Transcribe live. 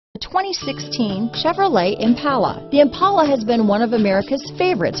2016 Chevrolet Impala. The Impala has been one of America's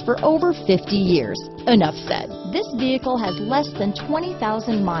favorites for over 50 years. Enough said. This vehicle has less than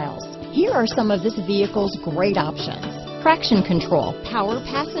 20,000 miles. Here are some of this vehicle's great options: traction control, power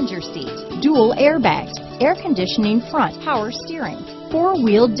passenger seat, dual airbags, air conditioning front, power steering,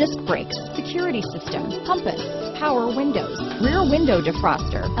 four-wheel disc brakes, security system, compass, power windows, rear window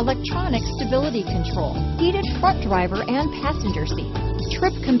defroster, electronic stability control, heated front driver and passenger seat,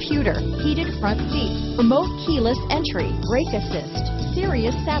 trip computer, heated front seat, remote keyless entry, brake assist,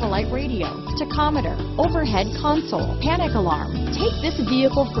 Sirius Satellite Radio, tachometer, overhead console, panic alarm. Take this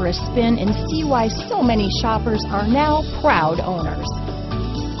vehicle for a spin and see why so many shoppers are now proud owners.